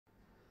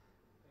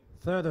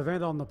Third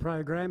event on the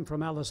program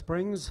from Alice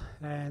Springs,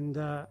 and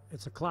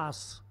it's a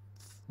class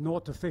 0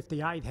 to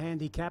 58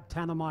 handicap.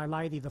 Tanami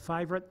Lady, the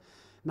favourite.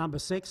 Number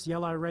 6,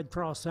 Yellow Red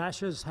Cross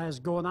Ashes, has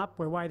gone up.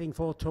 We're waiting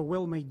for To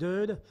Will Me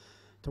Dude.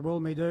 To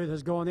Will Me Dude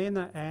has gone in,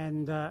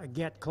 and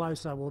Get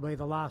Closer will be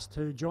the last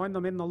to join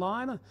them in the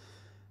line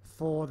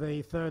for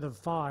the third of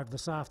 5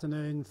 this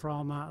afternoon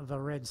from the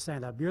Red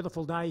Centre.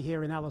 Beautiful day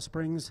here in Alice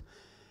Springs,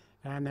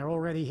 and they're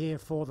already here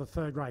for the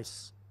third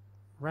race.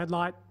 Red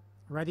light,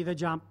 ready to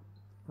jump.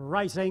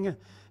 Racing,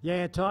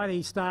 yeah,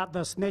 tidy start.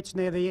 The Snitch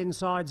near the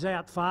inside's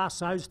out fast.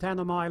 So's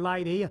Tanami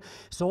Lady.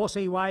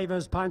 Saucy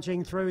Wavers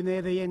punching through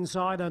near the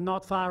inside and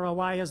not far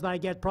away as they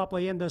get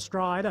properly into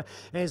stride.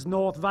 As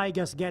North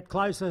Vegas Get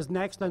Closer's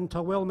next, and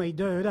To Will Me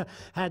Dude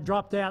had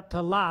dropped out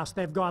to last.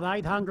 They've got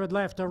 800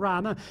 left to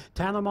run.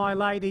 Tanami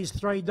Lady's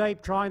 3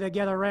 deep, trying to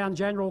get around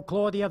General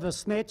Claudia the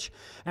Snitch,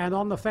 and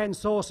on the fence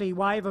Saucy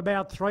Wave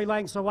about 3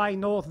 lengths away.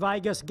 North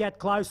Vegas Get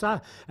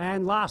Closer,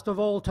 and last of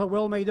all To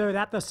Will Me Dude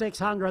at the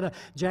 600.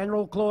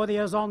 General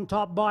Claudia's on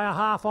top by a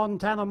half on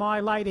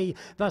Tanami Lady.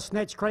 The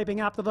Snitch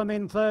creeping up to them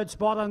in third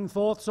spot, and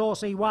fourth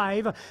Saucy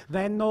Wave.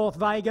 Then North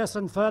Vegas,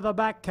 and further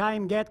back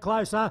came Get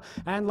Closer.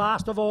 And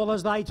last of all,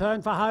 as they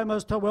turn for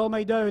homers, To Will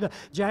Me Dude.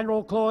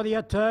 General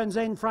Claudia turns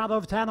in front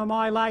of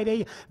Tanami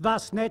Lady. The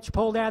Snitch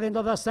pulled out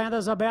into the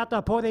centres, about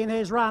to put in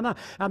his run.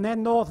 And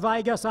then North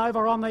Vegas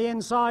over on the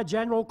inside.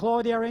 General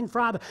Claudia in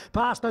front,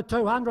 past the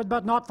 200,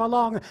 but not for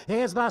long.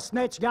 Here's the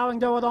Snitch going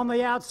to it on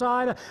the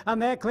outside,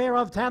 and they're clear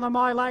of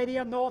Tanami Lady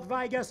and North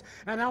Vegas,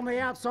 and on the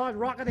outside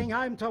rocketing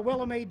home To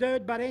Will Me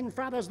Dude, but in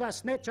front is the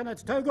Snitch, and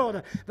it's too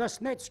good. The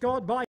Snitch scored by